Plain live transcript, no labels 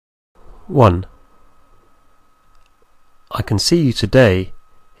1. I can see you today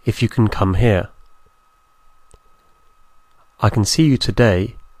if you can come here. I can see you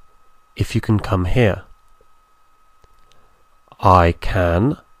today if you can come here. I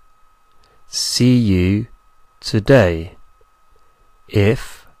can see you today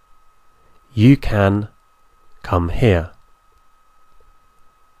if you can come here.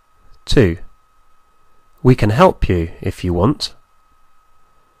 2. We can help you if you want.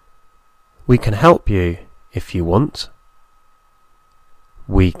 We can help you if you want.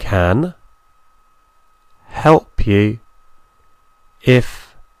 We can help you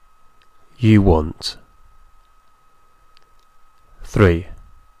if you want. 3.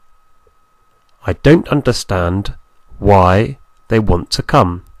 I don't understand why they want to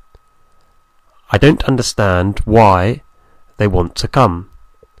come. I don't understand why they want to come.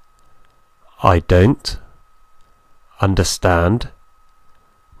 I don't understand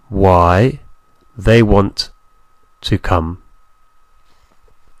why they want to come.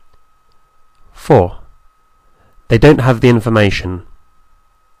 4. They don't have the information.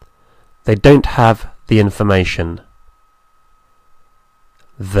 They don't have the information.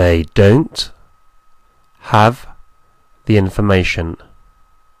 They don't have the information.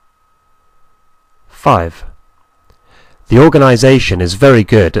 5. The organisation is very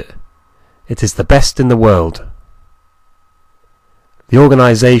good. It is the best in the world. The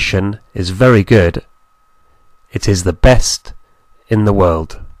organisation is very good. It is the best in the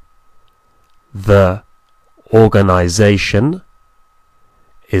world. The organisation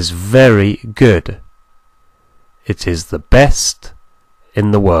is very good. It is the best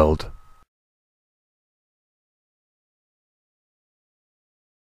in the world.